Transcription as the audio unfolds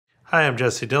Hi, I'm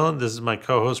Jesse Dillon. This is my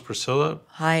co-host, Priscilla.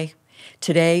 Hi.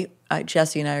 Today,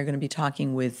 Jesse and I are going to be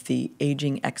talking with the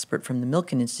aging expert from the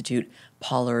Milken Institute,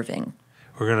 Paul Irving.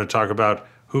 We're going to talk about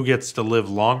who gets to live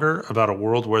longer, about a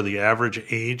world where the average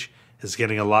age is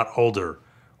getting a lot older.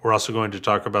 We're also going to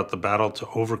talk about the battle to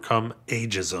overcome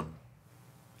ageism.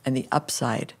 And the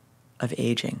upside of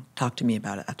aging. Talk to me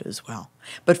about that as well.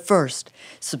 But first,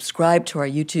 subscribe to our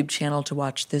YouTube channel to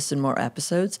watch this and more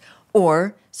episodes,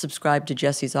 or subscribe to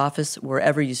Jesse's Office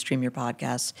wherever you stream your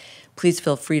podcasts. Please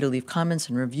feel free to leave comments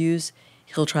and reviews.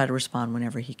 He'll try to respond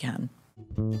whenever he can.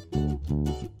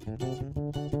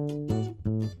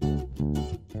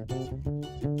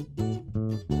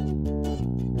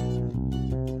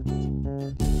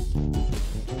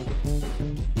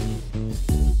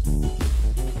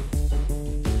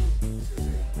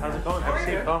 How's it going? Have a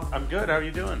seat, Paul. I'm good. How are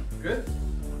you doing? Good.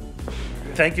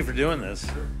 Thank you for doing this.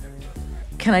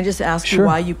 Can I just ask you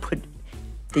why you put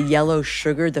the yellow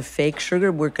sugar, the fake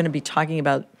sugar? We're going to be talking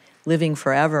about living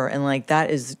forever, and like that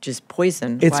is just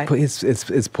poison. It's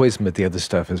poison, but the other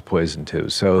stuff is poison too.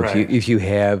 So Right. if you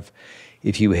have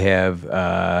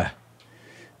the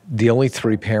only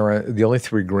three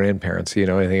grandparents you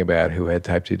know anything about who had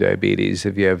type 2 diabetes,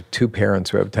 if you have two parents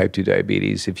who have type 2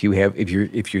 diabetes, if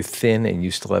you're thin and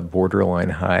you still have borderline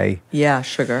high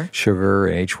sugar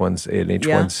and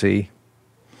H1C,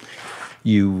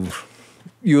 you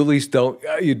at least don't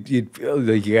you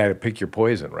got to pick your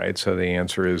poison, right? So the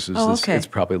answer is it's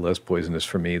probably less poisonous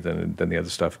for me than the other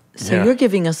stuff. So you're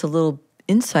giving us a little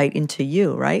insight into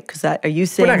you, right? Because are you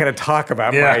saying We're not going to talk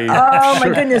about my. Oh my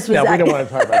goodness! No, we don't want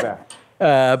to talk about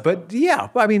that. But yeah,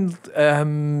 I mean,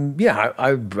 I'm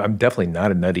definitely not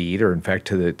a nutty eater. In fact,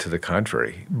 to the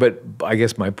contrary. But I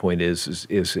guess my point is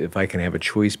if I can have a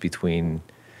choice between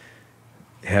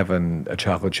having a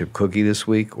chocolate chip cookie this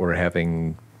week or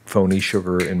having phony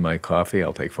sugar in my coffee,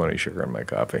 I'll take phony sugar in my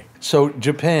coffee. So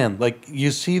Japan, like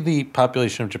you see the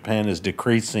population of Japan is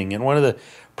decreasing, and one of the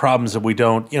problems that we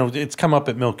don't, it's come up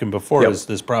at Milken before, is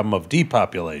this problem of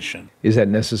depopulation. Is that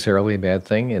necessarily a bad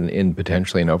thing in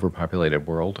potentially an overpopulated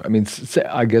world? I mean,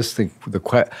 I guess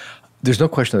there's no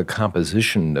question the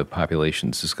composition of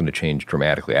populations is going to change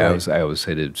dramatically. Right. I always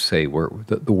say the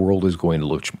world is going to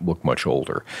look much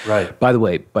older. Right. By the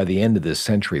way, by the end of this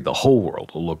century, the whole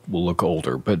world will look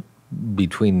older. But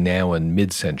between now and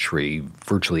mid-century,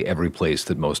 virtually every place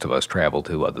that most of us travel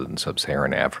to, other than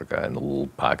sub-Saharan Africa and a little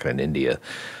pocket in India,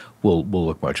 will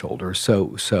look much older.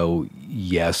 So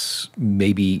yes,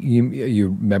 maybe you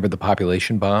remember the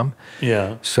population bomb?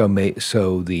 Yeah. So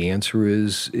the answer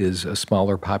is a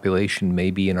smaller population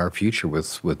maybe in our future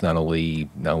with not only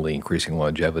increasing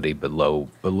longevity but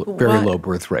very low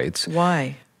birth rates.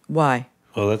 Why?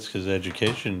 Well, that's because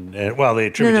education. They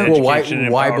attribute education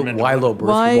and empowerment. Why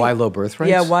low birth rates?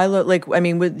 Yeah, why low?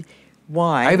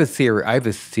 Why? I have a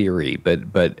theory,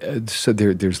 but so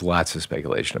there's lots of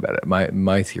speculation about it.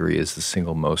 My theory is the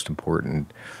single most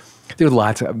important. There are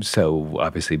lots of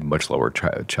obviously much lower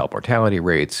child mortality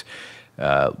rates,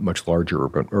 much larger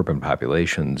urban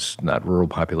populations, not rural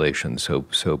populations.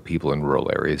 So people in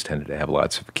rural areas tended to have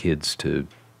lots of kids to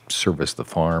service the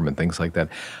farm and things like that.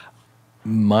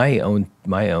 My own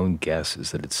guess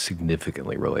is that it's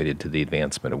significantly related to the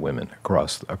advancement of women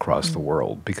across the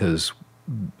world, because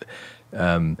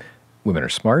women are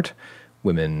smart.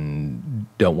 Women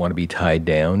don't want to be tied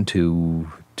down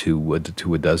to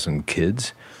a dozen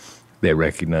kids. They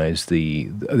recognize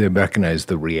the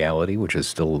reality, which is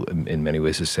still in many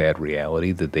ways a sad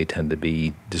reality, that they tend to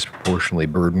be disproportionately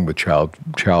burdened with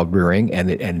child rearing,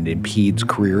 and it impedes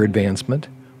career advancement,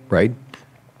 right?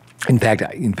 In fact,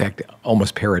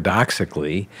 almost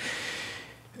paradoxically,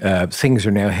 things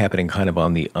are now happening kind of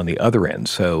on the other end.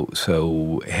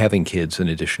 So having kids, in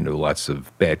addition to lots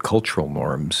of bad cultural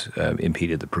norms,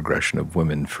 impeded the progression of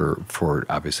women for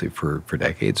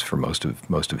decades, for most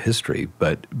of history.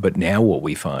 But now what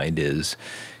we find is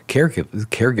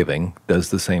caregiving does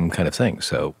the same kind of thing.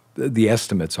 So the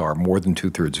estimates are more than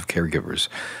 2/3 of caregivers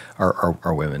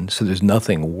are women. So there's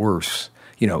nothing worse.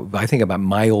 I think about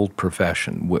my old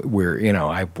profession where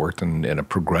I've worked in a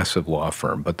progressive law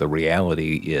firm, but the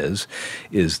reality is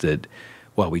that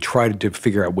while we tried to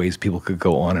figure out ways people could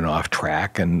go on and off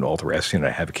track and all the rest,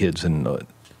 have kids, and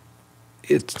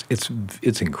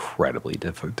it's incredibly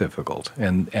difficult.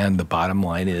 And the bottom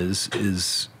line is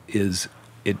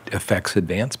it affects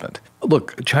advancement.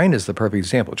 Look, China's the perfect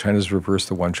example. China's reversed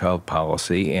the one-child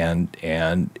policy, and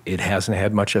it hasn't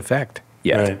had much effect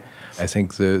yet. Right. I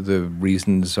think the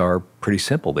reasons are pretty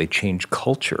simple. They change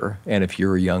culture, and if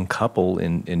you're a young couple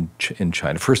in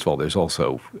China, first of all, there's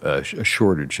also a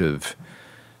shortage of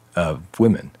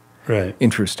women. Right.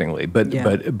 Interestingly, but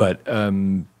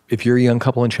if you're a young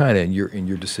couple in China and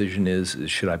your decision is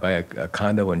should I buy a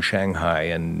condo in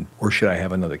Shanghai or should I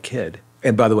have another kid?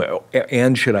 And by the way,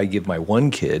 and should I give my one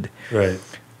kid Right.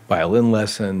 violin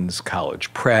lessons,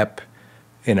 college prep,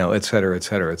 et cetera, et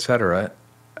cetera, et cetera?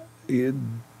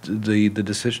 The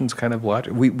decision's kind of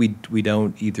logical. We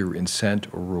don't either incent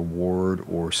or reward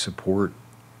or support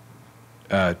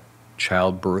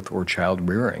childbirth or child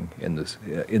rearing in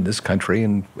this country,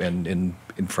 and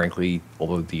frankly,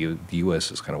 although the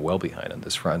U.S. is kind of well behind on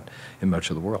this front in much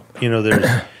of the world.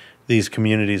 There's these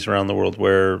communities around the world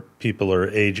where people are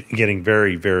getting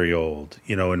very, very old.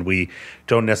 And we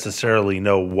don't necessarily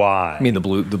know why. I mean, the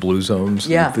blue zones,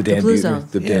 Yeah, the the Dan blue Buettner, zone.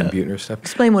 the Dan Buettner stuff.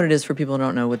 Explain what it is for people who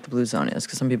don't know what the blue zone is,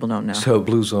 because some people don't know. So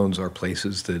blue zones are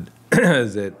places that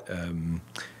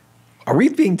are we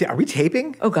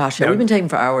taping? Oh gosh, No. we've been taking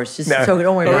for hours. So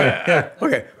don't worry about it.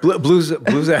 Okay, blues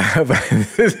have.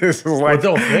 This is like, Well,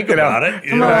 don't think about it.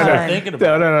 You Come don't on. start thinking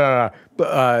about it. No.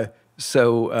 But,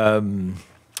 so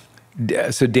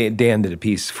Dan did a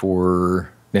piece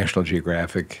for National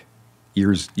Geographic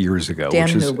years ago, Dan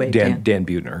which is who? Wait, Dan Dan.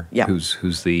 Buettner, Yeah. who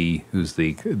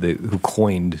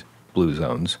coined blue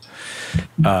zones.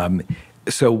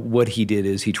 So what he did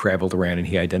is he traveled around and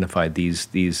he identified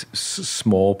these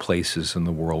small places in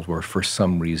the world where for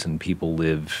some reason people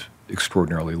live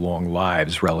extraordinarily long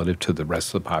lives relative to the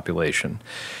rest of the population.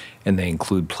 And they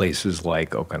include places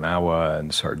like Okinawa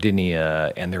and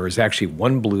Sardinia. And there is actually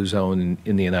one blue zone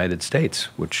in the United States,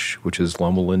 which is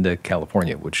Loma Linda,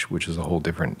 California, which is a whole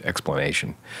different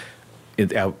explanation.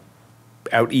 Out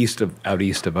east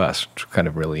of us, kind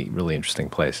of really, really interesting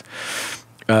place.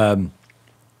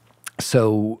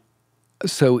 So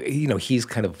he's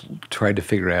kind of tried to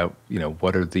figure out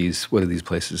what do these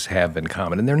places have in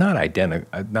common, and they're not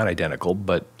identical,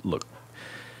 but look,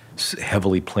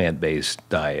 heavily plant-based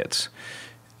diets,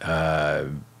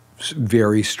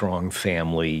 very strong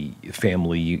family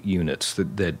units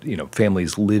that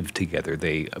families live together,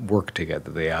 they work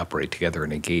together, they operate together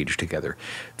and engage together,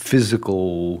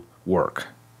 physical work,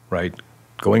 right?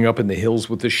 Going up in the hills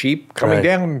with the sheep, coming Right.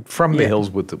 down from the hills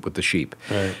with the sheep.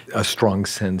 Right. A strong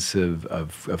sense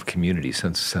of community,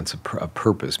 sense of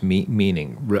purpose,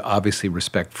 meaning. Obviously,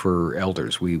 respect for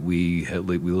elders. We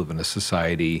live in a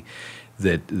society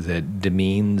that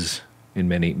demeans in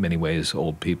many ways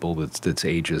old people. That's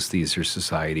ageist. These are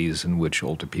societies in which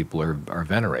older people are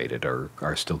venerated,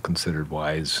 are still considered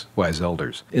wise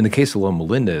elders. In the case of Loma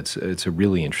Linda, it's a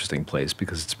really interesting place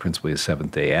because it's principally a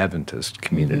Seventh-day Adventist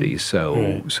community.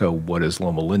 Mm-hmm. So what does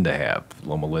Loma Linda have?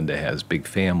 Loma Linda has big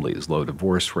families, low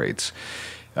divorce rates,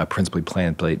 principally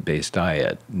plant-based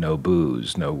diet, no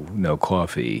booze, no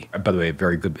coffee. By the way, a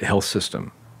very good health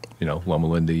system. Loma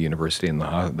Linda University and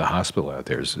the hospital out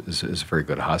there is a very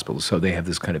good hospital. So they have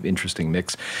this kind of interesting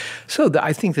mix. So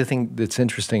I think the thing that's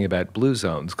interesting about blue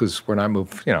zones, because we're not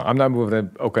I'm not moving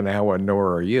to Okinawa,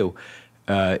 nor are you,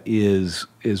 is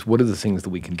what are the things that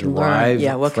we can derive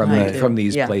what can I do? from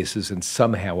these Yeah. places and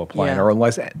somehow apply in Yeah. our own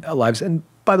lives. And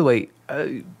by the way,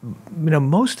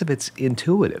 most of it's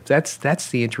intuitive. That's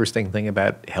the interesting thing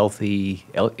about healthy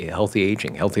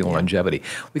aging, healthy longevity.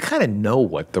 We kind of know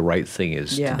what the right thing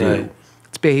is Yeah. to do. Right.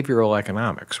 It's behavioral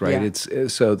economics, right? Yeah. It's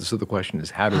so the question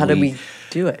is how do we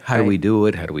do it? How do we do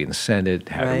it? How do we incent it?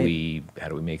 How Right.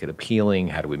 do we make it appealing?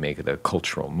 How do we make it a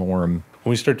cultural norm? When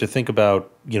we start to think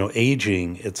about,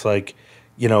 aging, it's like,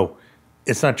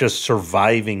 it's not just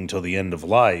surviving till the end of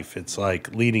life. It's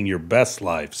like leading your best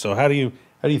life. So how do you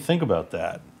think about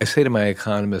that? I say to my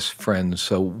economist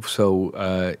friends,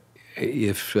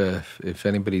 if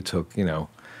anybody took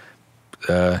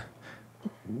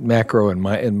macro and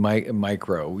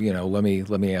micro, let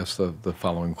me ask the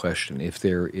following question: if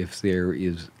there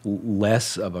is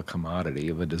less of a commodity,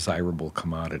 of a desirable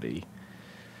commodity,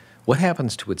 what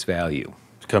happens to its value?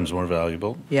 Becomes more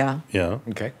valuable. Yeah. Yeah.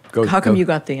 Okay. How come you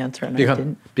got the answer and I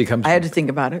didn't? Becomes I had to think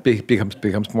about it.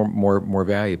 becomes more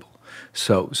valuable.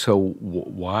 So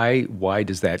why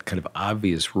does that kind of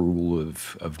obvious rule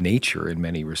of nature in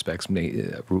many respects,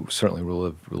 certainly rule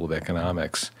of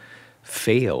economics,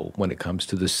 fail when it comes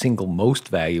to the single most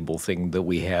valuable thing that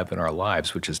we have in our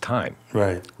lives, which is time?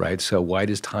 Right. Right. So why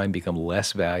does time become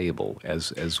less valuable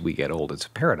as we get old? It's a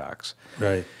paradox.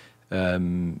 Right.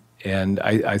 And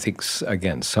I think,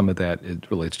 again, some of that it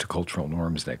relates to cultural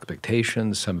norms and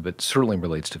expectations. Some of it certainly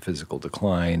relates to physical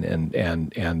decline and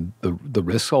the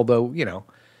risks, although,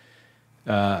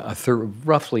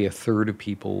 Roughly a third of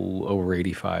people over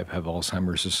 85 have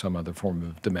Alzheimer's or some other form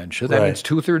of dementia. That Right. means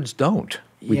 2/3 don't.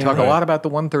 We Yeah. talk a Right. lot about the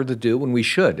 1/3 that do, and we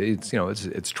should.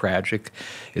 It's tragic.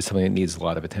 It's something that needs a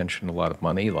lot of attention, a lot of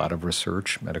money, a lot of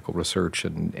research, medical research,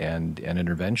 and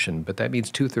intervention. But that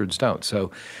means 2/3 don't. So,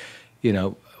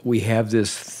 we have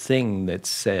this thing that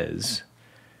says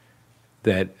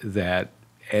that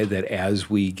as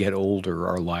we get older,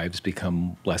 our lives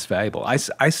become less valuable. I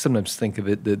sometimes think of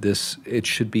it that it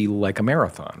should be like a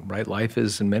marathon, right? Life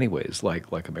is in many ways like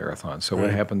a marathon. So what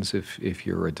Right. happens if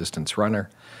you're a distance runner?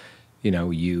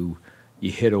 You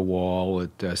hit a wall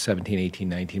at 17, 18,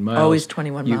 19 miles. Always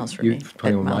 21 miles for me.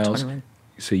 21 At mile miles. 21.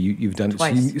 So you've done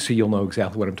Twice. so you'll know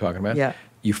exactly what I'm talking about. Yeah.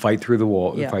 You fight through the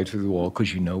wall. Yeah. You fight through the wall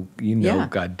because you know. Yeah.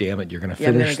 God damn it, you're going to Yeah,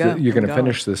 I'm gonna finish. go. You're going to I'm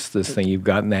going. finish this thing. You've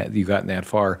gotten that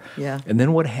far. Yeah. And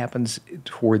then what happens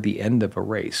toward the end of a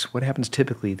race? What happens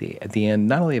typically at the end,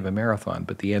 not only of a marathon,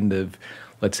 but the end of,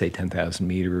 let's say, 10,000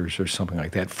 meters or something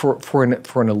like that for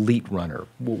an elite runner?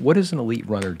 What does an elite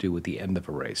runner do at the end of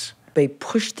a race? They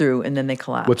push through and then they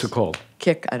collapse. What's it called?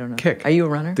 Kick. I don't know. Kick. Are you a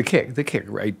runner? The kick,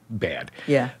 right? Bad.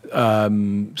 Yeah.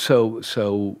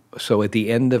 So at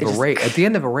the end of a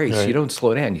race, Right. you don't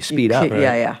slow down. You speed up.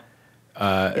 Yeah.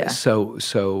 Yeah. So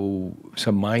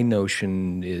my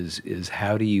notion is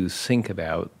how do you think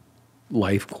about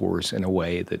life course in a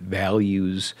way that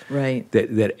values Right.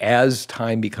 that as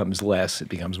time becomes less, it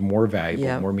becomes more valuable,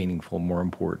 Yeah. more meaningful, more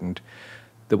important.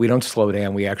 That we don't slow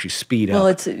down, we actually speed Well,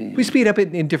 up. We speed up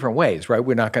in different ways, right?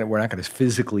 We're not going to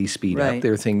physically speed Right. up.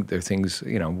 There are things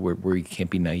where you can't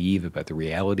be naive about the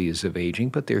realities of aging,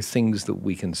 but there are things that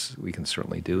we can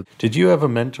certainly do. Did you have a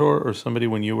mentor or somebody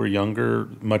when you were younger,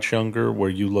 much younger, where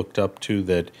you looked up to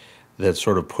that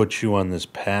sort of put you on this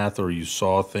path, or you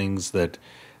saw things that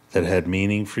had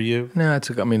meaning for you? No,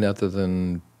 other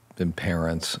than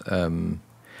parents.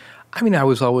 I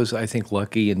was always, I think,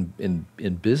 lucky in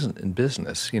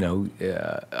business.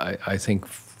 I think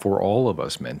for all of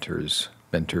us, mentors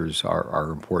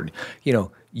are important.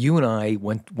 You and I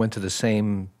went to the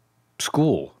same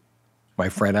school. My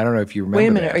friend, I don't know if you remember. Wait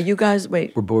a minute. that. Are you guys?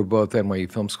 Wait. We're both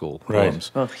NYU Film School. Right. alums.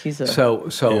 Oh, he's a. So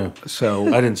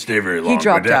I didn't stay very long. he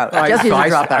dropped but out. that- Jesse's a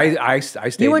dropout. I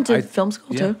stayed. You went to I- film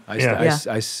school Yeah, too?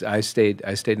 I stayed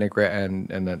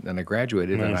and I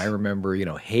graduated, and I remember,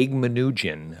 Haig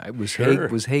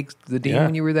Manoogian. Was Haig the dean Yeah,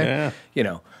 when you were there?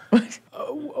 yeah.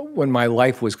 When my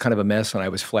life was kind of a mess and I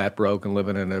was flat broke and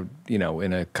living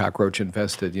in a cockroach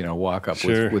infested, walk up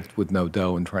Sure. with no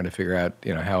dough and trying to figure out,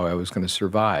 how I was going to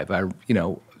survive.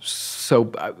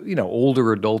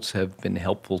 Older adults have been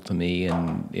helpful to me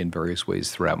in various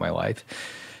ways throughout my life.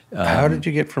 How did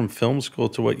you get from film school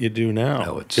to what you do now?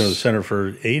 Oh, it's- the Center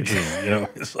for Aging.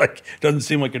 It's like doesn't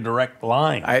seem like a direct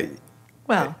line.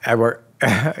 Well, I work,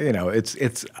 I'm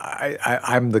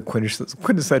the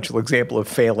quintessential example of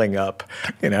failing up.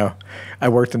 I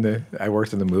worked in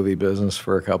the movie business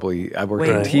for a couple of years. I worked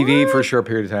Wait, on TV for a short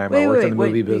period of time. I worked in the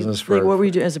movie business for. Like, what were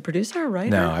you doing as a producer or writer?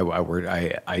 No, I worked.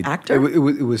 Actor? It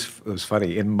was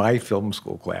funny in my film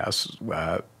school class,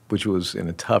 which was in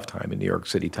a tough time in New York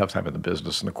City, tough time in the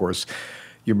business, and of course.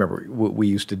 You remember we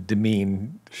used to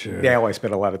demean. Sure. Now I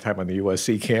spend a lot of time on the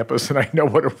USC campus, and I know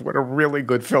what a really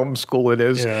good film school it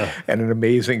is, Yeah. and an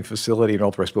amazing facility and all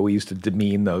the rest. But we used to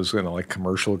demean those like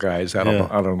commercial guys out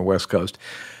on the West Coast.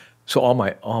 So all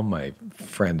my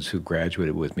friends who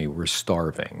graduated with me were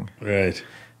starving. Right.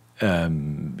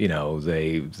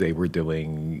 They were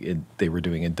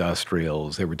doing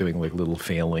industrials. They were doing like little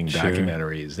failing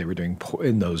documentaries. They were doing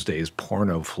in those days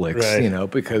porno flicks.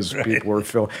 Right. Because people were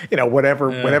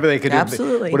whatever they could do.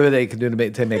 Absolutely. Whatever they could do to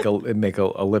make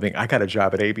a living. I got a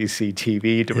job at ABC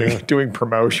TV doing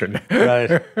promotion. Right.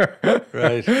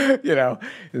 Right. And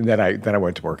then I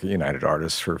went to work at United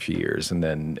Artists for a few years, and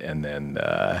then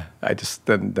I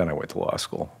went to law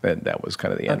school. And that was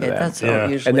kind of the end of that. That's Yeah. all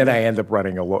usually. And then I ended up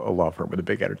running a law firm with a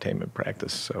big entertainment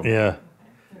practice. So, Yeah.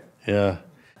 Yeah.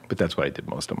 but that's what I did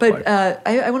most of my But life.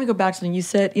 I want to go back to something you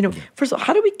said. First of all,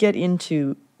 how do we get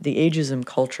into the ageism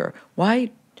culture? Why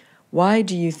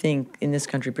do you think in this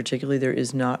country particularly there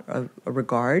is not a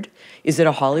regard? Is it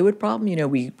a Hollywood problem?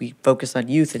 We focus on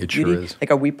youth and It sure beauty. is. Like,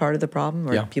 are we part of the problem,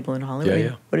 or Yeah. people in Hollywood?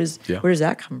 Yeah. Where does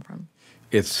that come from?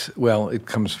 It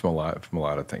comes from a lot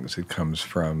of things. It comes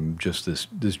from just this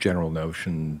general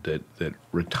notion that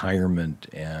retirement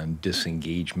and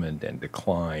disengagement and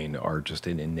decline are just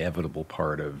an inevitable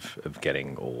part of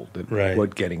getting old. That Right.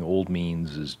 What getting old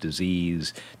means is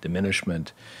disease,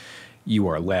 diminishment. You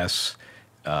are less.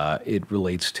 It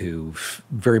relates to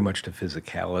very much to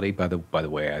physicality. By the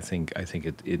way, I think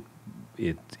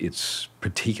it's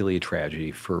particularly a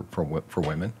tragedy for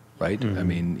women. right? I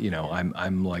mean,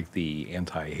 I'm like the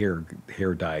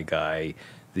anti-hair dye guy,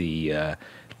 the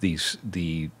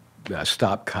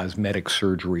stop cosmetic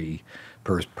surgery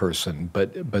person.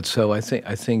 But so I think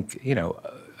as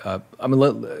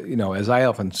I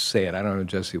often say it, I don't know,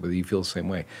 Jesse, whether you feel the same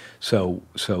way. So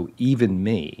even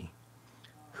me,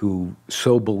 who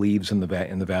so believes in the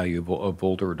value of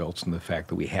older adults and the fact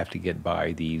that we have to get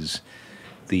by these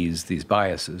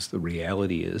biases, the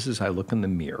reality is I look in the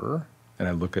mirror and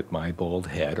I look at my bald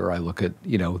head, or I look at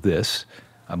this.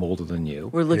 I'm older than you.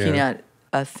 We're looking at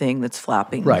a thing that's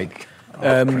flapping. Right.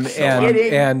 Mine.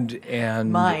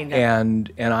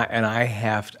 I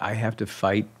have to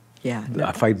fight. Yeah.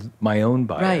 I fight my own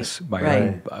bias,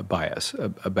 Right. own bias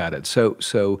about it. So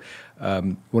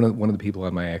one of the people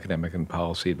on my academic and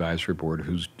policy advisory board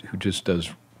who just does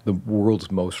the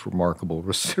world's most remarkable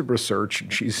research,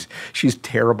 and she's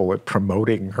terrible at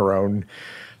promoting her own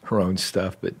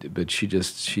stuff, but she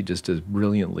just does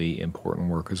brilliantly important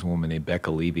work, as a woman named Becca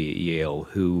Levy at Yale,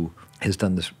 who has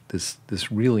done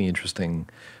this really interesting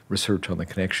research on the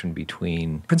connection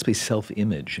between principally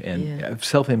self-image and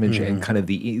and kind of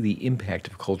the impact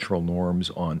of cultural norms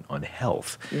on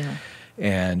health. Yeah.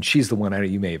 And she's the one,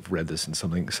 you may have read this in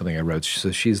something I wrote.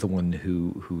 So she's the one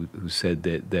who said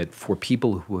that for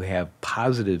people who have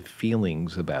positive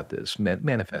feelings about this,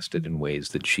 manifested in ways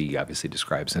that she obviously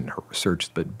describes in her research,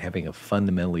 but having a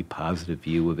fundamentally positive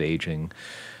view of aging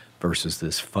versus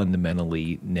this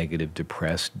fundamentally negative,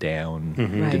 depressed, down,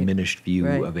 diminished view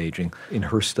of aging, in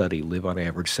her study, live on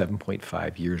average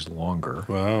 7.5 years longer.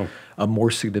 Wow. A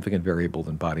more significant variable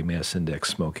than body mass index,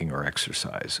 smoking, or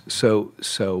exercise. So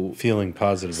feeling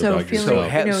positive about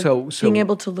feeling, yourself. being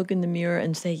able to look in the mirror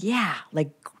and say, yeah, like,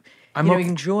 I'm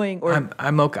enjoying, or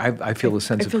I'm okay. I feel a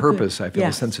sense of purpose. Good. I feel a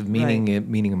Yes. sense of meaning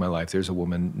in my life. There's a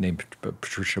woman named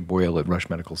Patricia Boyle at Rush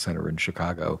Medical Center in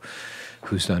Chicago,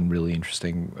 who's done really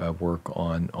interesting work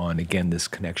on again this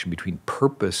connection between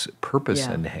purpose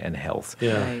and health.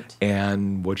 Yeah. Right.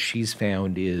 And what she's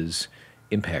found is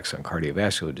impacts on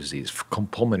cardiovascular disease,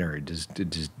 pulmonary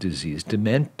disease,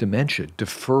 dementia,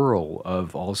 deferral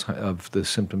of the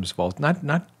symptoms of all,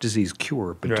 not disease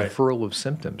cure, but deferral of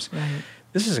symptoms. Right.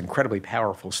 This is incredibly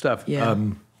powerful stuff. Yeah.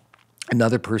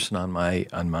 Another person on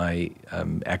my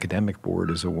academic board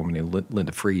is a woman named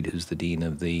Linda Fried, who's the dean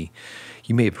of you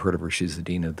may have heard of her. She's the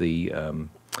dean of the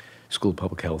School of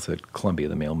Public Health at Columbia,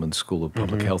 the Mailman School of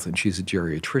Public Health, and she's a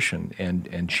geriatrician.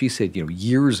 And she said,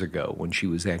 years ago when she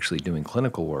was actually doing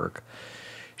clinical work,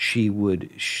 she would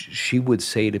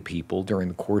say to people during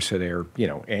the course of their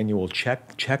annual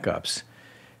checkups,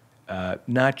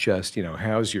 not just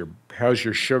how's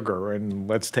your sugar and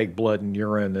let's take blood and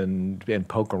urine and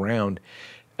poke around.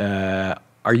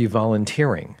 Are you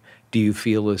volunteering? Do you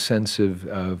feel a sense of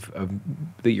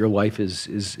that your life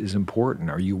is important?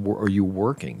 Are you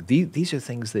working? These are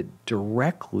things that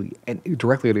directly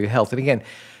to your health. And again,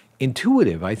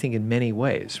 intuitive, I think, in many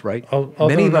ways, right?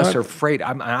 Many of us are afraid.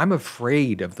 I'm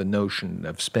afraid of the notion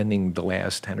of spending the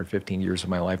last 10 or 15 years of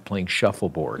my life playing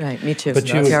shuffleboard. Right, me too. But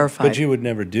Terrified. But you would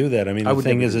never do that. I mean, the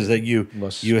thing is that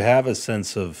you have a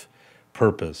sense of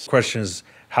purpose. The question is,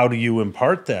 how do you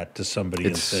impart that to somebody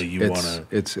and say you want to?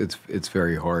 It's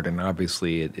very hard, and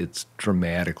obviously it's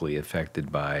dramatically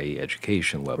affected by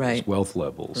education levels, wealth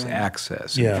levels,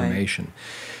 access, information.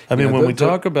 I mean, when we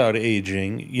talk about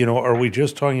aging, are we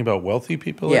just talking about wealthy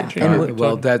people aging?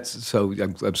 Well, that's so.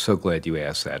 I'm so glad you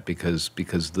asked that because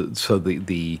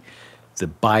the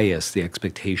bias, the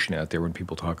expectation out there when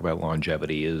people talk about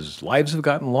longevity is lives have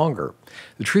gotten longer.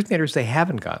 The truth matter is they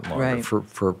haven't gotten longer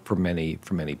for many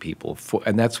people,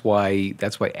 and that's why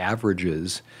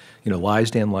averages,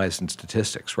 lies in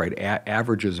statistics, right?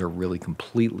 Averages are really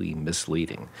completely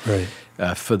misleading. Right.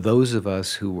 For those of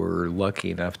us who were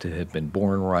lucky enough to have been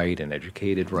born right and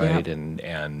educated right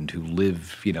and who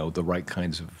live, the right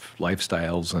kinds of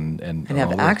lifestyles and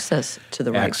have access to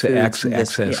the right foods,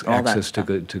 access to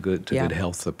good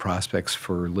health. The prospects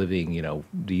for living,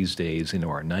 these days into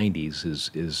our 90s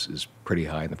is pretty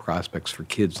high, and the prospects for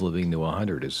kids living to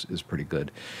 100 is pretty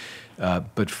good.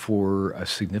 But for a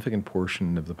significant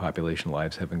portion of the population,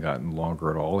 lives haven't gotten longer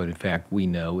at all. And in fact, we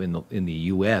know in the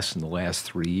U.S. in the last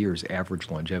 3 years, average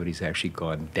longevity has actually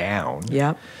gone down.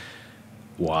 Yep.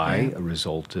 Why? A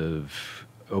result of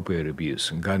opioid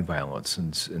abuse and gun violence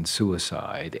and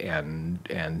suicide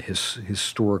and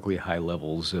historically high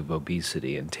levels of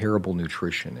obesity and terrible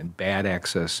nutrition and bad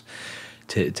access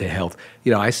to health.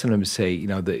 I sometimes say,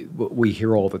 what we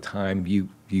hear all the time, you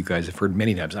guys have heard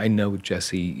many times. I know,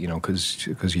 Jesse,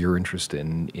 because you're interested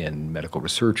in medical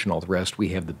research and all the rest, we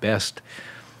have the best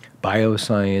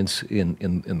bioscience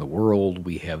in the world.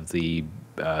 We have the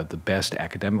best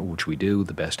academic, which we do,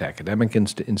 the best academic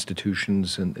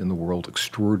institutions in the world,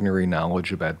 extraordinary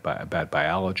knowledge about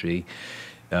biology,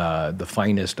 the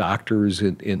finest doctors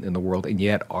in the world, and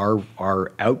yet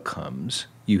our outcomes,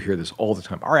 you hear this all the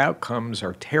time, our outcomes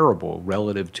are terrible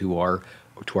relative to our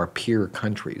peer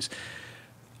countries.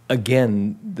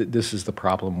 Again, this is the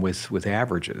problem with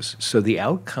averages. So the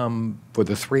outcomes for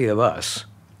the three of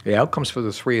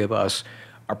us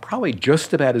are probably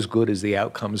just about as good as the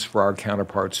outcomes for our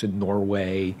counterparts in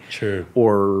Norway, Sure,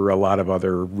 or a lot of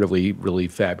other really, really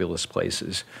fabulous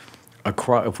places.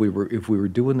 If we were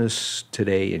doing this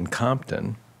today in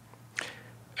Compton,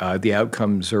 the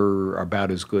outcomes are about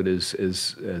as good as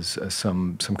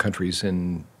some countries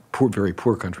in very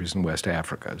poor countries in West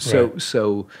Africa. Right.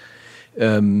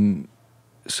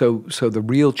 So the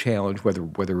real challenge,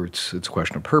 whether it's a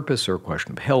question of purpose or a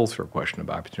question of health or a question of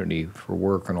opportunity for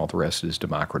work and all the rest, is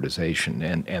democratization.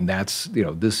 And that's,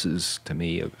 this is, to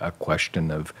me, a question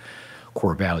of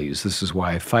core values. This is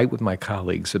why I fight with my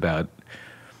colleagues about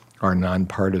our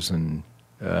nonpartisan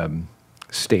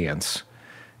stance,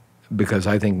 because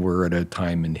I think we're at a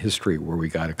time in history where we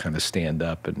got to kind of stand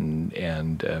up and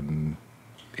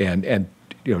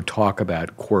talk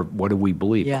about core. What do we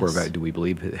believe? Yes. Core value. Do we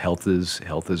believe health is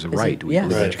a right? Do we yes,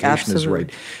 believe right. education Absolutely. is a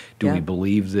right? Do we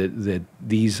believe that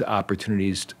these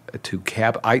opportunities to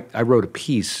cap? I wrote a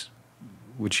piece,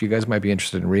 which you guys might be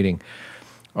interested in reading,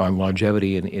 on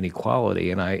longevity and inequality,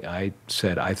 and I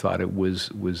said I thought it was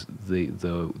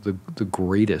the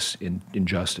greatest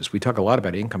injustice. We talk a lot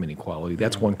about income inequality.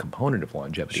 That's one component of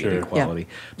longevity Sure. and inequality.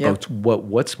 Yeah. But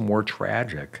what's more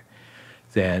tragic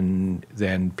than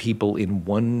people in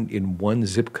one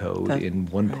zip code in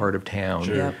one part of town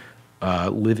Sure.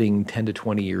 living 10 to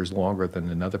 20 years longer than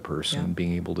another person, Yeah.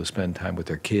 being able to spend time with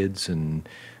their kids and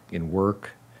in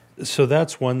work. So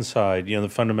that's one side, the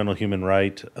fundamental human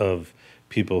right of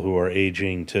people who are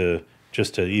aging to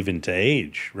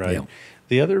age, right? Yeah.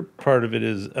 The other part of it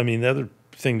is, the other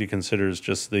thing to consider is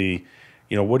just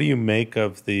what do you make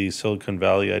of the Silicon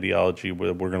Valley ideology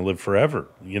where we're going to live forever?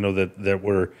 That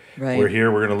we're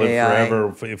here, we're going to live AI.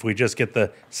 forever. If we just get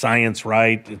the science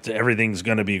right, everything's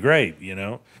going to be great,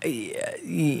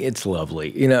 It's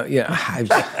lovely, the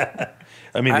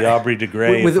Aubrey de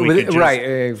Grey,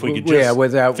 if we could just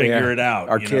without figure it out.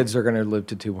 Our kids are going to live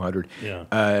to 200. Yeah.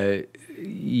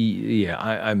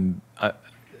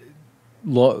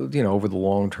 Over the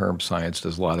long term, science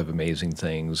does a lot of amazing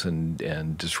things,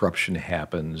 and disruption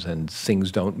happens, and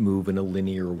things don't move in a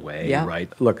linear way, Yeah.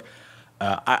 right? Look,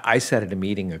 I sat at a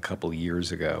meeting a couple of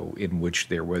years ago in which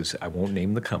there was, I won't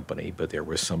name the company, but there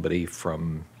was somebody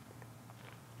from,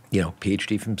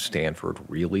 PhD from Stanford,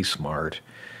 really smart,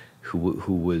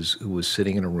 who was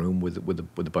sitting in a room with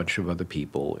a bunch of other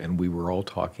people, and we were all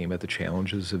talking about the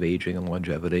challenges of aging and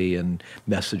longevity and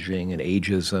messaging and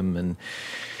ageism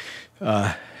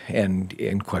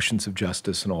and questions of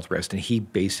justice and all the rest. And he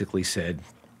basically said,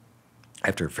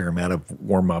 after a fair amount of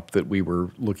warm up, that we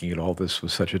were looking at all this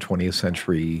with such a 20th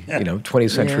century, 20th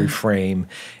century frame,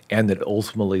 and that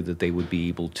ultimately that they would be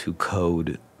able to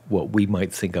code what we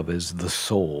might think of as the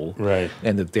soul, right?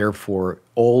 And that therefore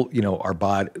all our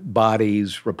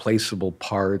bodies, replaceable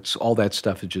parts, all that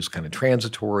stuff is just kind of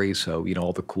transitory. So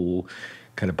all the cool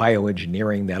kind of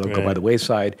bioengineering that'll go by the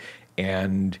wayside,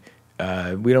 and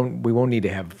we won't need to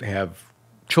have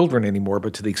children anymore.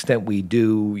 But to the extent we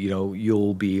do,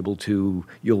 you'll be able to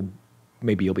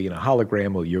Maybe you'll be in a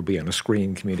hologram, or you'll be on a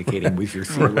screen communicating with your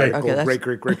theoretical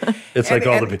great. It's like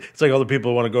all the people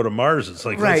who want to go to Mars. It's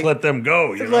like, let's let them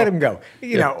go. Let them go.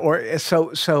 Or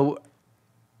so.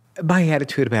 My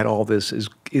attitude about all this is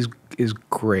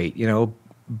great.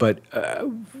 But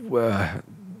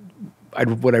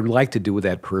what I'd like to do with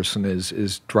that person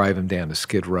is drive him down to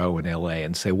Skid Row in L.A.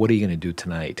 and say, "What are you going to do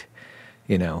tonight?"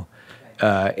 And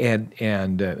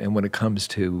when it comes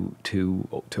to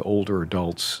older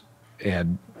adults.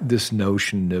 And this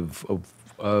notion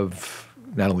of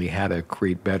not only how to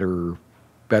create better,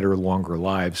 longer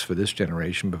lives for this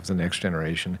generation, but for the next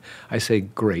generation, I say,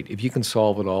 great. If you can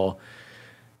solve it all,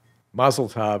 Mazel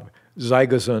Tov, sei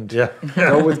gesund,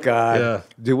 go with God,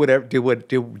 do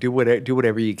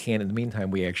whatever you can. In the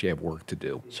meantime, we actually have work to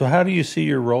do. So how do you see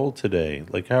your role today?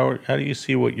 Like how do you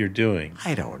see what you're doing?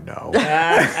 I don't know. Okay,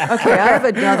 I have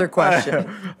another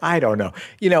question. I don't know.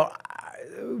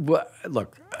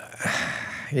 Look,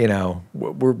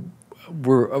 we're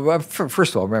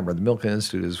first of all, remember, the Milken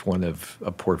Institute is one of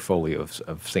a portfolio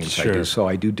of things I do. So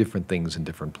I do different things in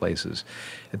different places.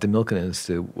 At the Milken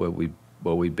Institute, what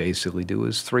we basically do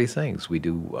is three things. We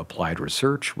do applied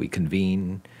research. We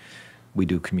convene we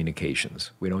do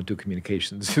communications. We don't do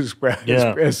communications as well,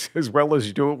 Yeah. as well as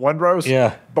you do at Wondros,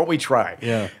 Yeah. but we try.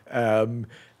 Yeah.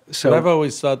 So But I've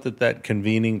always thought that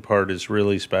convening part is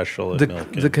really special at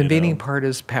Milken. the convening part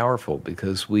is powerful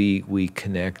because we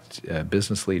connect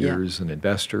business leaders and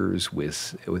investors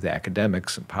with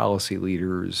academics and policy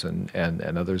leaders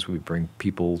and others. We bring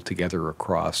people together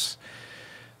across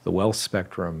the wealth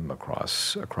spectrum,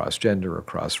 across gender,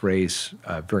 across race,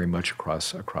 very much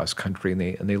across country,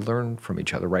 and they learn from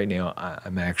each other. Right now,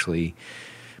 I'm actually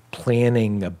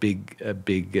planning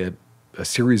a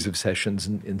series of sessions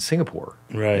in Singapore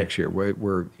next year,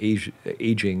 where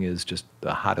aging is just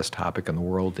the hottest topic in the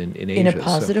world in Asia. In a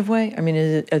positive way? I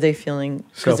mean, are they feeling...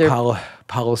 So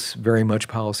very much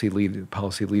policy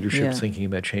leadership, thinking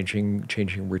about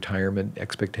changing retirement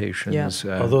expectations.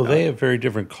 Yeah. Although they have very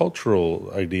different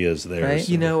cultural ideas there. Right.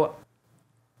 So. You know,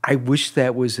 I wish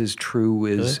that was as true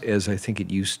as I think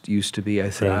it used to be.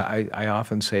 I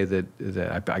often say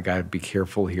that I got to be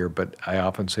careful here, but I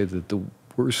often say that the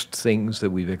worst things that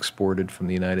we've exported from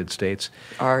the United States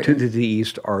to the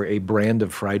East are a brand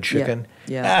of fried chicken.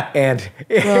 Yeah. And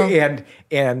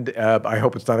I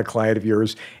hope it's not a client of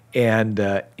yours. And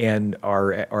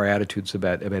our attitudes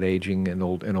about aging and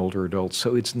older adults.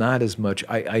 So it's not as much.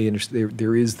 I understand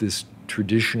there is this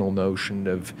traditional notion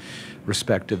of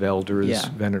respect of elders,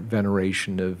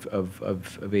 veneration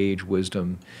of age,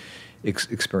 wisdom,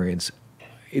 experience.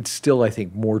 It's still, I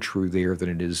think, more true there than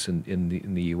it is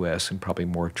in the U.S. and probably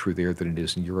more true there than it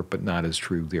is in Europe, but not as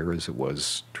true there as it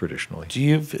was traditionally. Do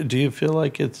you feel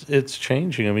like it's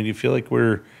changing? I mean, do you feel like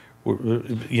we're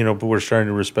starting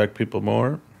to respect people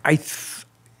more?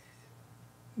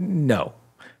 No.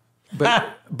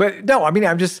 But no, I mean,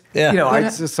 I'm just, Yeah.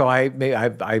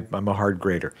 I'm a hard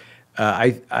grader.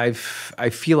 I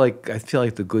feel like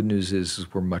the good news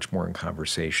is we're much more in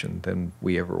conversation than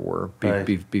we ever were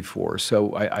before.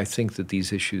 So I think that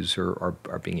these issues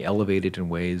are being elevated in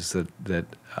ways that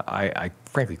I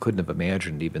frankly couldn't have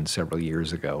imagined even several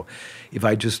years ago. If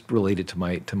I just related to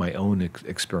my own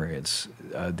experience,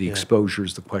 the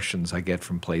exposures, the questions I get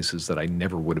from places that I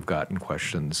never would have gotten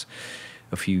questions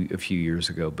a few years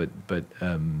ago. But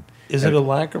is it a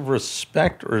lack of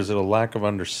respect or is it a lack of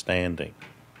understanding?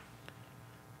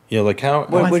 Like how?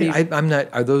 Well, I'm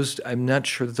not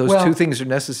sure that those two things are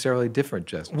necessarily different,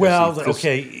 Jesse. Well,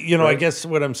 okay. I guess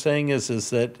what I'm saying is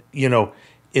that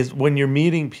is when you're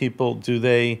meeting people, do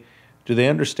they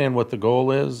understand what the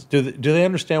goal is? Do they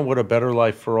understand what a better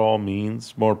life for all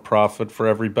means? More profit for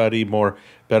everybody,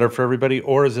 better for everybody,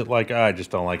 or is it like I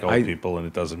just don't like old people and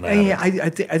it doesn't matter? Yeah, I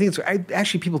think it's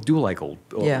actually people do like old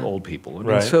people. I mean,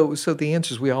 right. So the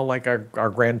answer is we all like our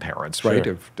grandparents, right?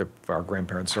 Sure. If our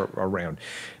grandparents are around.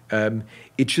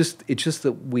 It's just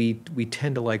that we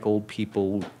tend to like old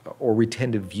people, or we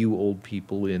tend to view old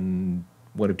people in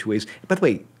one of two ways. By the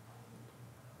way,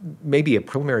 maybe a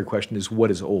preliminary question is what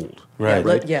is old?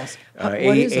 Right. Yes. What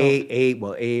is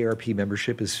old? AARP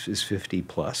membership is 50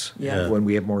 plus. Yeah. When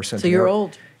we have more sense. So you're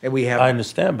old. And we have. I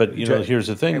understand, but here's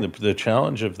the thing: the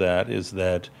challenge of that is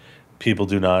that people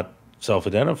do not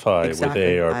self-identify with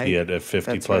AARP at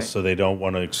 50 plus, right. so they don't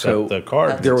want to accept the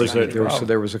card. There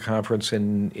was a conference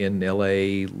in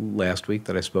LA last week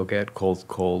that I spoke at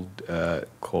called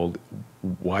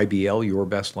YBL, Your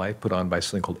Best Life, put on by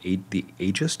something called The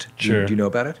Ageist. Sure. Do you know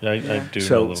about it? I do.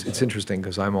 So know a little it's bit. interesting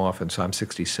because I'm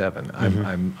 67.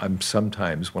 I'm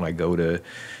sometimes when I go to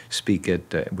speak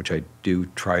at which I do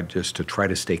try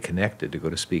to stay connected, to go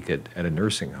to speak at a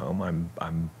nursing home.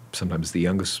 I'm sometimes the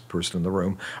youngest person in the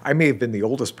room. I may have been the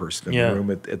oldest person in the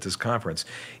room at this conference.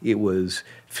 It was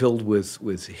filled with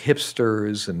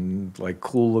hipsters and like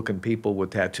cool looking people with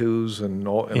tattoos and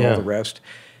all the rest.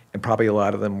 And probably a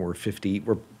lot of them were 50,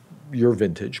 were your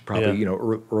vintage, probably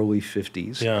early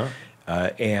 50s. Yeah.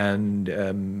 And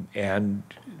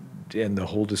the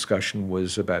whole discussion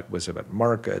was about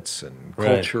markets and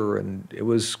culture, and it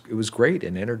was great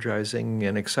and energizing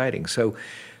and exciting. So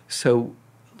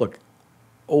look,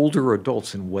 older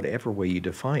adults, in whatever way you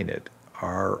define it,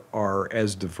 are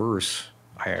as diverse.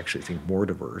 I actually think more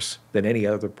diverse than any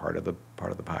other part of the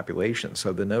population.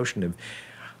 So the notion of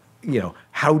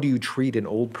how do you treat an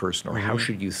old person, or how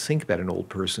should you think about an old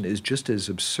person, is just as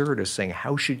absurd as saying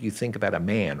how should you think about a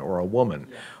man or a woman,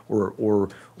 or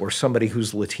somebody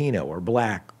who's Latino or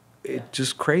black. It's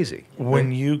just crazy.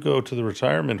 When you go to the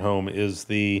retirement home, is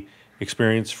the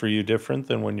experience for you different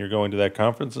than when you're going to that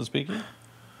conference and speaking?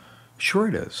 Sure,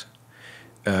 it is.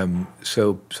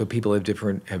 So people have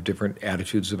different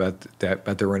attitudes about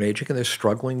their own aging, and they're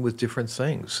struggling with different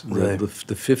things. Right. The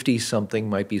 50-something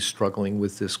might be struggling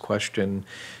with this question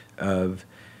of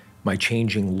my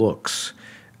changing looks,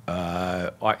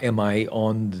 am I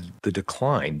on the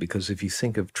decline? Because if you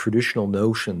think of traditional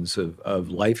notions of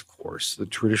life course, the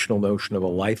traditional notion of a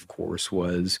life course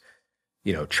was,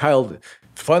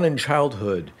 fun in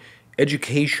childhood,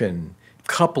 education,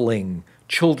 coupling,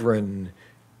 children,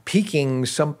 peaking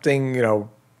something,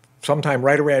 sometime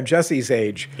right around Jesse's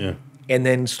age. Yeah. And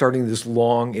then starting this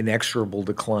long, inexorable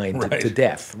decline to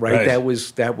death, right? That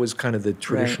was kind of the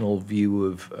traditional view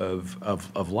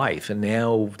of life. And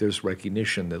now there's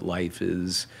recognition that life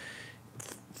is,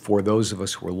 for those of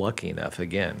us who are lucky enough,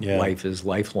 life is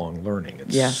lifelong learning.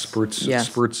 It's spurts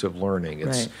of learning.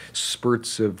 It's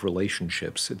spurts of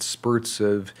relationships. It's spurts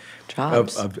of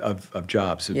jobs,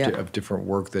 of different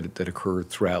work that occur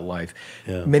throughout life.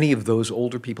 Yeah. Many of those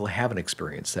older people haven't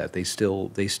experienced that. They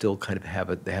still kind of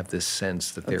have this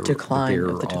sense that they're on the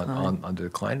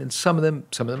decline, and some of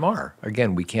them are.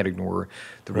 Again, we can't ignore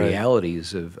the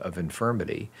realities of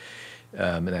infirmity,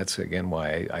 and that's again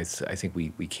why I think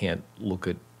we can't look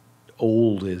at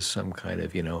old as some kind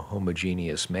of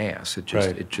homogeneous mass. It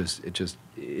just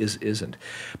isn't.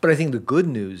 But I think the good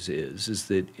news is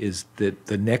that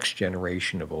the next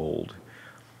generation of old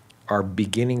are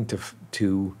beginning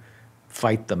to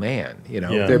fight the man.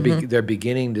 They're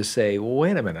beginning to say, well,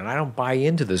 wait a minute, I don't buy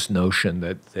into this notion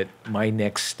that my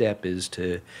next step is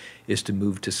to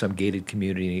move to some gated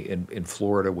community in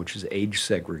Florida, which is age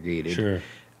segregated. Sure.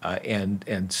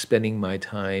 And spending my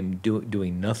time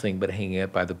doing nothing but hanging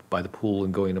out by the pool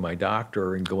and going to my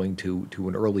doctor and going to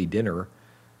an early dinner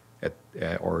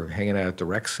or hanging out at the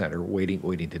rec center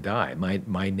waiting to die.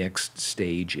 My next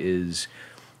stage is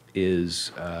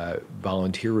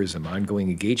volunteerism,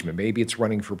 ongoing engagement. Maybe it's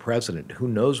running for president. Who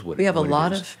knows what? We have a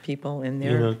lot of people in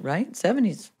there, right?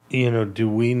 70s. Do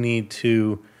we need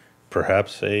to,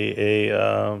 perhaps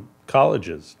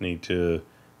colleges need to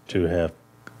have.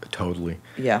 Totally.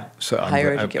 Yeah. So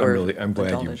I'm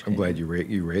glad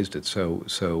you raised it. So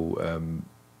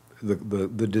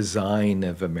the design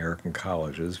of American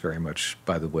colleges, very much,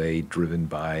 by the way, driven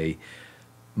by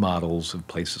models of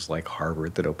places like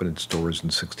Harvard that opened its doors in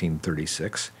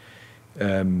 1636,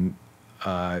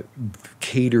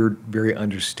 catered very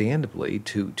understandably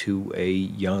to a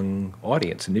young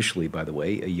audience. Initially, by the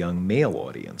way, a young male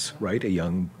audience, right? A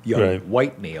young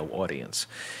white male audience.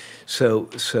 So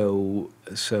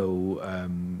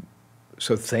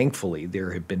thankfully,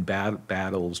 there have been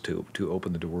battles to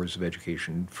open the doors of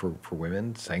education for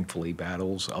women. Thankfully,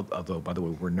 battles, although, by the way,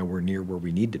 we're nowhere near where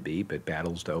we need to be, but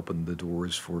battles to open the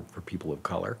doors for people of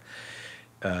color.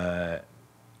 And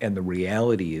the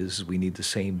reality is we need the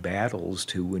same battles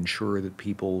to ensure that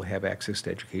people have access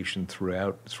to education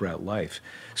throughout life.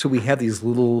 So we have these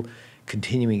little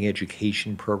continuing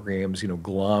education programs,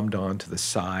 glommed onto the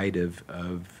side of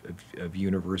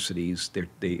universities.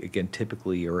 They again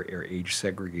typically are age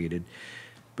segregated,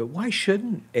 but why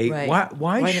shouldn't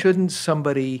shouldn't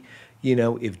somebody,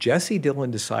 if Jesse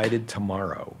Dillon decided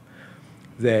tomorrow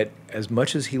that as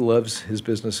much as he loves his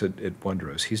business at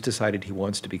Wondros, he's decided he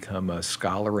wants to become a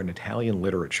scholar in Italian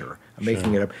literature. I'm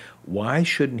making it up. Why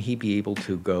shouldn't he be able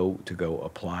to go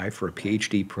apply for a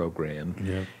PhD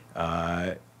program?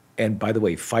 Yeah. And by the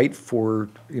way, fight for,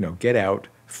 get out,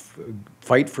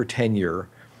 fight for tenure,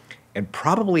 and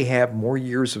probably have more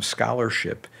years of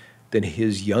scholarship than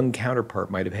his young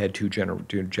counterpart might have had two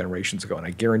generations ago. And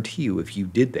I guarantee you, if you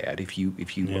did that, if you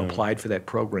applied for that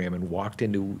program and walked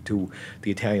into the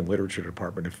Italian literature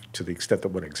department, to the extent that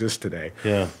one exists today,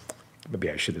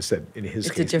 maybe I should have said in his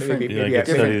case. Maybe I could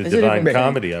study the Divine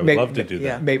Comedy. I would love to do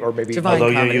that. Divine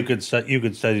Although Comedy. you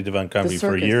could study Divine Comedy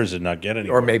for years and not get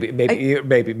anywhere. Or maybe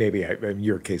in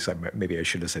your case, maybe I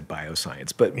should have said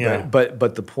bioscience. But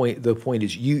the point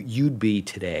is, you'd be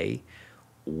today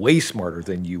way smarter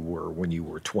than you were when you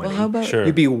were 20. Well, how about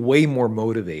You'd be way more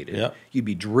motivated. Yeah. You'd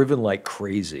be driven like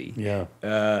crazy. Yeah.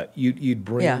 You'd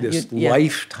bring this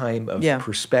lifetime of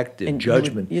perspective, and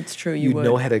judgment. It's true. You'd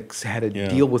know how to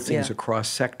deal with things across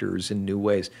sectors in new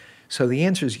ways. So the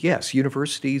answer is yes.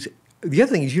 Universities. The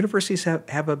other thing is universities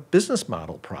have a business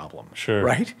model problem. Sure.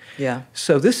 Right. Yeah.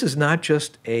 So this is not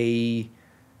just a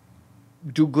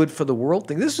do good for the world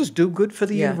thing. This is do good for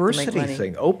the university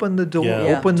thing. Open the door.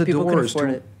 Open the doors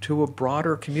to a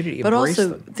broader community. But Embrace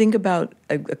also them. think about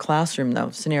a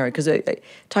classroom scenario, because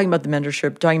talking about the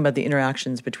mentorship, talking about the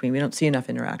interactions between, we don't see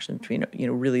enough interaction between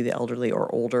really the elderly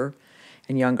or older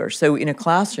and younger. So in a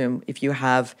classroom, if you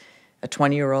have a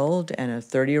 20-year-old and a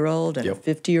 30-year-old and a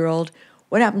 50-year-old,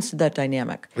 What happens to that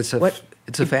dynamic? It's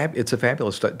a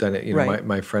fabulous dynamic. You know, Right.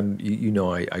 my friend, you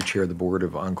know, I chair the board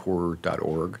of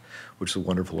Encore.org, which is a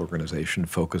wonderful organization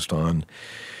focused on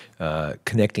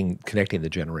connecting the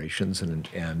generations and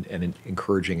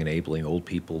encouraging, enabling old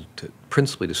people to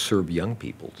principally to serve young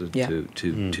people to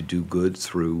do good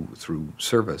through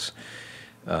service.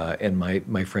 And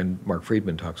my friend Mark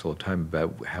Friedman talks all the time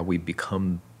about how we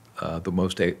become the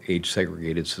most age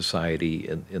segregated society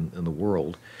in the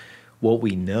world. What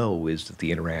we know is that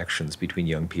the interactions between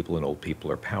young people and old people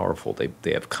are powerful.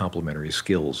 They have complementary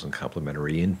skills and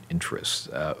complementary interests.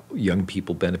 Young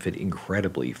people benefit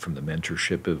incredibly from the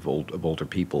mentorship of older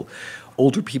people.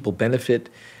 Older people benefit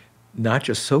not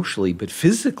just socially but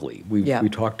physically. We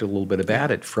talked a little bit about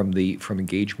it from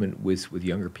engagement with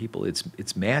younger people.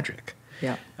 It's magic.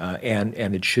 Yeah.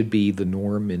 And it should be the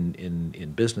norm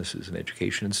in businesses and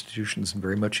education institutions and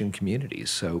very much in communities.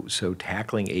 So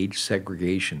tackling age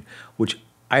segregation, which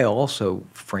I also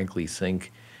frankly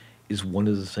think is one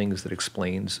of the things that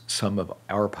explains some of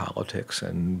our politics.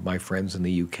 And my friends in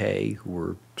the UK who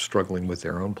are struggling with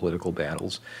their own political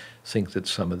battles think that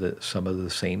some of the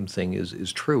same thing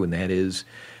is true. And that is,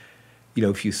 you know,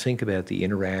 if you think about the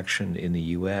interaction in the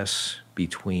U.S.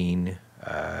 between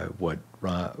what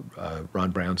Ron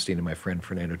Brownstein and my friend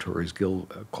Fernando Torres Gil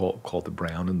called the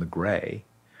brown and the gray,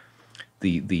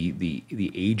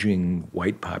 the aging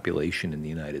white population in the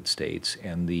United States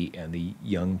and the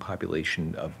young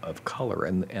population of color,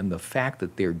 and the fact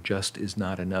that there just is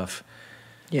not enough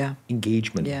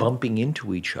engagement bumping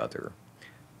into each other.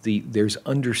 There's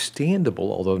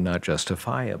understandable, although not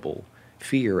justifiable,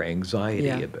 fear,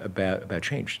 anxiety about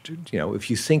change. You know, if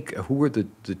you think who are the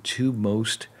two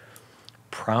most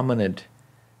prominent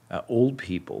old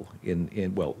people in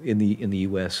the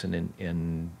U.S. and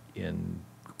in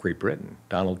Great Britain,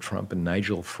 Donald Trump and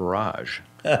Nigel Farage,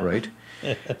 right?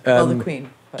 Well, the Queen.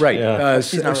 Right.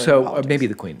 She's not really So in politics. maybe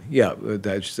the Queen. Yeah,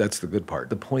 that's the good part.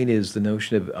 The point is the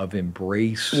notion of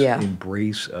embrace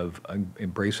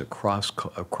across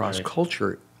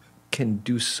culture can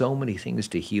do so many things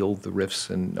to heal the rifts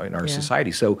in our society.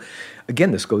 So,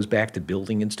 again, this goes back to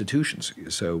building institutions.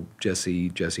 So Jesse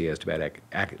asked about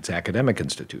it's academic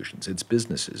institutions, it's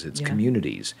businesses, it's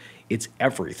communities, it's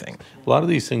everything. A lot of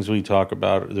these things we talk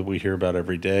about, that we hear about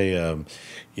every day,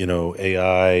 you know,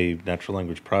 AI, natural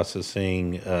language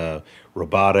processing,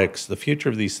 robotics, the future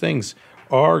of these things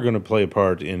are going to play a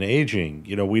part in aging.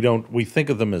 You know, we think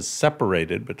of them as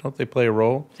separated, but don't they play a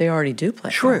role? They already do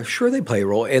play. Sure, they play a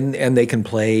role, and they can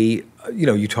play. You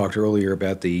know, you talked earlier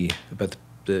about the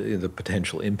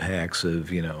potential impacts of,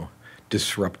 you know,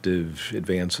 disruptive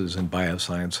advances in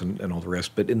bioscience and all the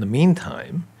rest. But in the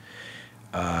meantime,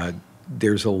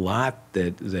 there's a lot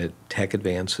that tech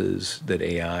advances, that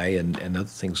AI and other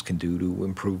things can do to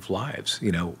improve lives.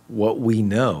 You know, what we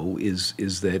know is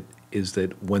that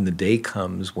when the day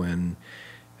comes when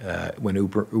Uber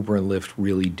and Lyft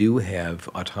really do have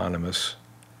autonomous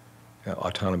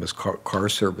car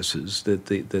services, that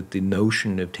the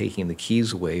notion of taking the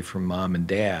keys away from mom and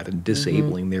dad and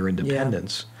disabling their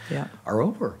independence are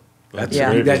over.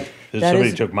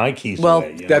 Somebody took my keys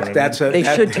away. You know what I mean?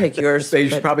 They should take yours.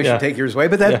 They probably should take yours away.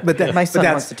 But My son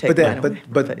wants to take mine away.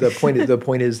 But the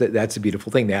point is that that's a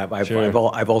beautiful thing. Now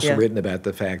I've also written about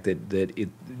the fact that it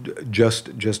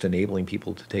just enabling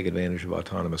people to take advantage of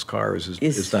autonomous cars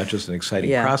is not just an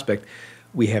exciting prospect.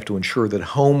 We have to ensure that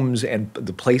homes and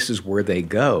the places where they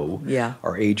go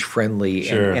are age friendly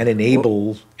and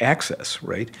enable access,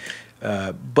 right?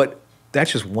 But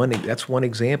that's just one. That's one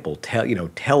example.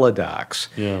 Teledocs.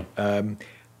 Yeah.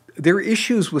 There are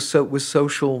issues with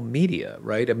social media,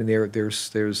 right? I mean,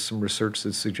 there's some research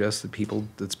that suggests that people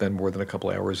that spend more than a couple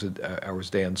hours a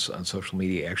day on social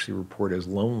media actually report as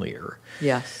lonelier.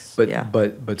 Yes.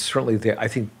 But certainly I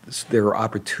think there are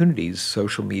opportunities.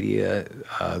 Social media,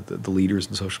 the leaders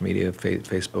in social media,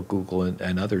 Facebook, Google,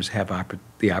 and others have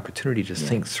the opportunity to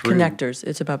think through connectors.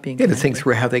 It's about being to think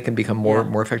through how they can become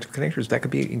more effective connectors. That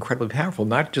could be incredibly powerful,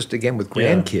 not just again with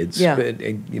grandkids,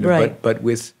 but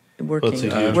with Well, it's a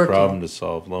huge problem to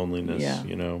solve, loneliness,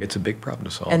 you know. It's a big problem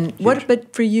to solve. And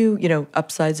but for you, you know,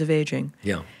 upsides of aging.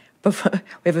 Yeah. Before,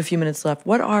 we have a few minutes left.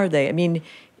 What are they? I mean,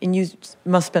 and you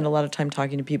must spend a lot of time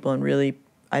talking to people and really,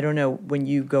 I don't know, when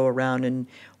you go around and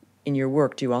in your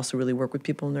work, do you also really work with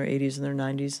people in their 80s and their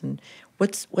 90s? And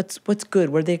what's good?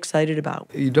 What are they excited about?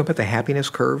 You know about the happiness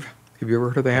curve? Have you ever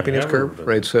heard of the happiness curve?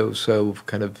 Right. So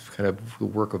kind of the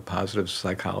work of positive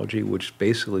psychology, which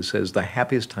basically says the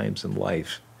happiest times in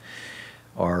life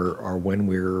are when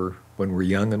we're when we're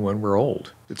young and when we're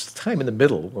old. It's the time in the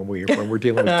middle when we're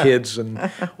dealing with kids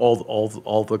and all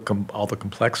the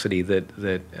complexity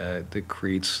that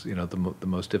creates the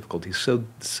most difficulty. So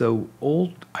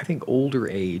I think older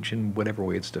age, in whatever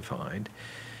way it's defined,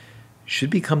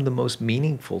 should become the most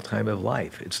meaningful time of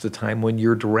life. It's the time when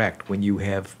you're direct, when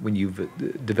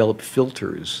you've developed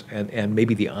filters and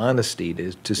maybe the honesty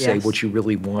to say what you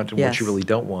really want and what you really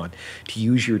don't want, to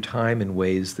use your time in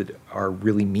ways that are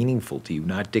really meaningful to you,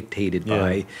 not dictated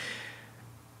by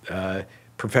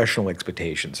professional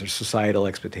expectations or societal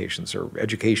expectations or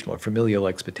educational or familial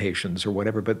expectations or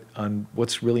whatever, but on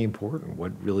what's really important,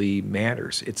 what really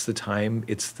matters. It's the time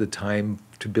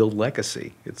to build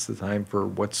legacy. It's the time for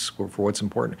what's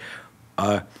important.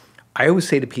 I always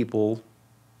say to people,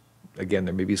 again,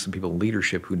 there may be some people in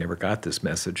leadership who never got this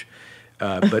message,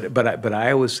 but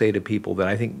I always say to people that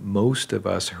I think most of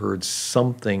us heard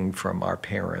something from our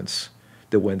parents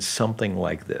that went something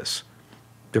like this,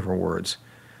 different words.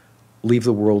 Leave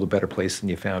the world a better place than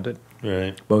you found it.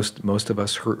 Right. Most of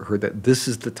us heard that this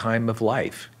is the time of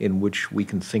life in which we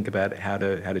can think about how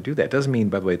to do that. Doesn't mean,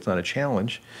 by the way, it's not a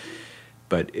challenge,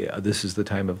 but this is the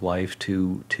time of life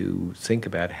to think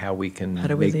about how we can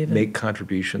make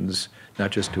contributions,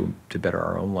 not just to better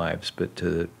our own lives, but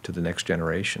to the next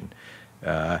generation.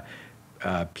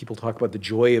 People talk about the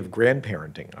joy of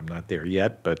grandparenting. I'm not there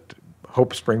yet, but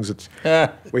hope springs. I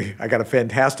got a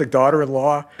fantastic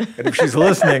daughter-in-law, and if she's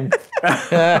listening,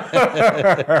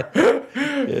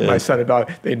 my son and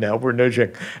daughter, they know we're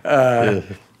nudging.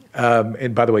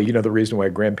 And by the way, you know the reason why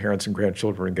grandparents and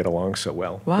grandchildren get along so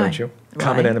well, don't you?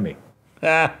 Common enemy.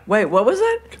 Wait, what was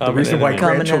that? The reason why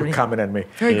grandchildren, common enemy.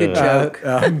 Very good joke.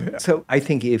 So I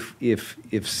think if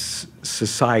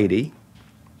society,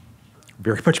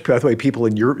 very much, by the way, people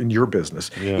in your business,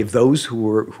 if those who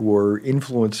are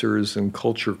influencers and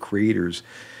culture creators,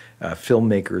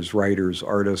 filmmakers, writers,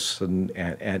 artists,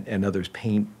 and others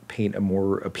paint a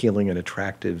more appealing and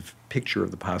attractive picture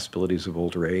of the possibilities of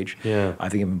older age, I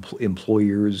think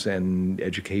employers and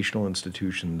educational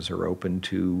institutions are open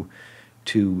to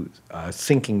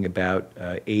thinking about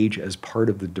age as part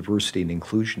of the diversity and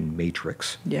inclusion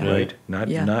matrix, right?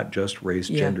 Not just race,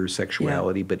 gender,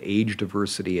 sexuality, but age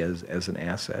diversity as an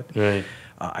asset. Right.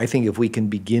 I think if we can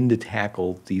begin to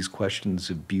tackle these questions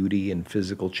of beauty and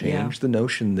physical change, the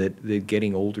notion that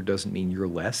getting older doesn't mean you're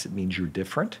less, it means you're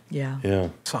different. Yeah.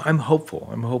 So I'm hopeful.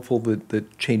 I'm hopeful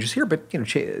that change is here. But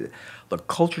look,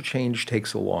 culture change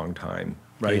takes a long time.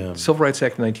 Right, Yeah. Civil Rights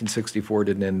Act of 1964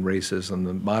 didn't end racism.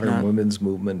 The modern women's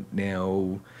movement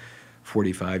now,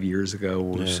 45 years ago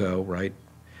or so, right?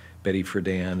 Betty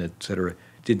Friedan, et cetera,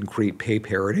 didn't create pay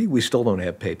parity. We still don't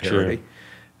have pay parity.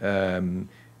 Sure.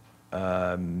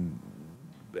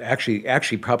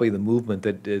 Actually, probably the movement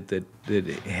that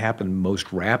happened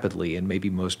most rapidly and maybe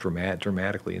most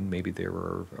dramatically, and maybe there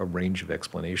were a range of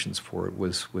explanations for it,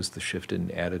 was the shift in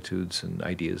attitudes and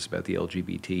ideas about the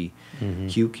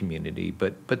LGBTQ community,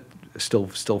 but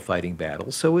still fighting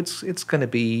battles. So it's going to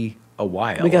be a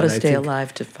while. We got to stay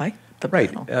alive to fight the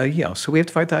battle. Right. So we have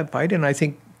to fight that fight, and I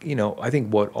think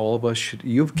what all of us should.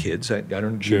 You have kids. I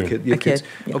don't. Sure. You have kids.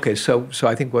 Yeah. Okay. So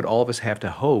I think what all of us have to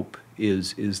hope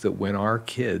is that when our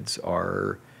kids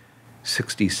are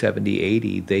 60, 70,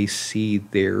 80, they see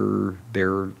their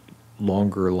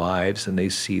longer lives and they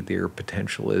see their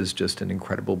potential as just an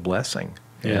incredible blessing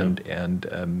and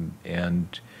an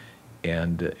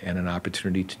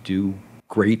opportunity to do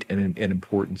great and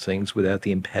important things without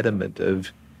the impediment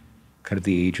of kind of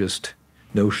the ageist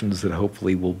notions that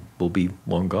hopefully will be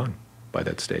long gone by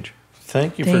that stage.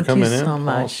 Thank you for coming in,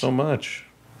 Paul, so much.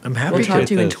 I'm happy. We'll talk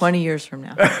to you in 20 years from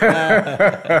now.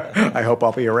 I hope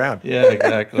I'll be around. Yeah,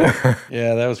 exactly.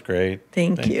 Yeah, that was great.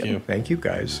 Thank you. Thank you,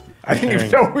 guys. I didn't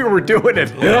even know we were doing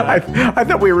it. I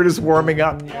thought we were just warming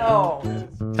up. No.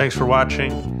 Thanks for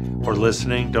watching or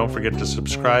listening. Don't forget to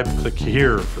subscribe. Click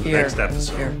here for the next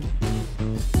episode. Here.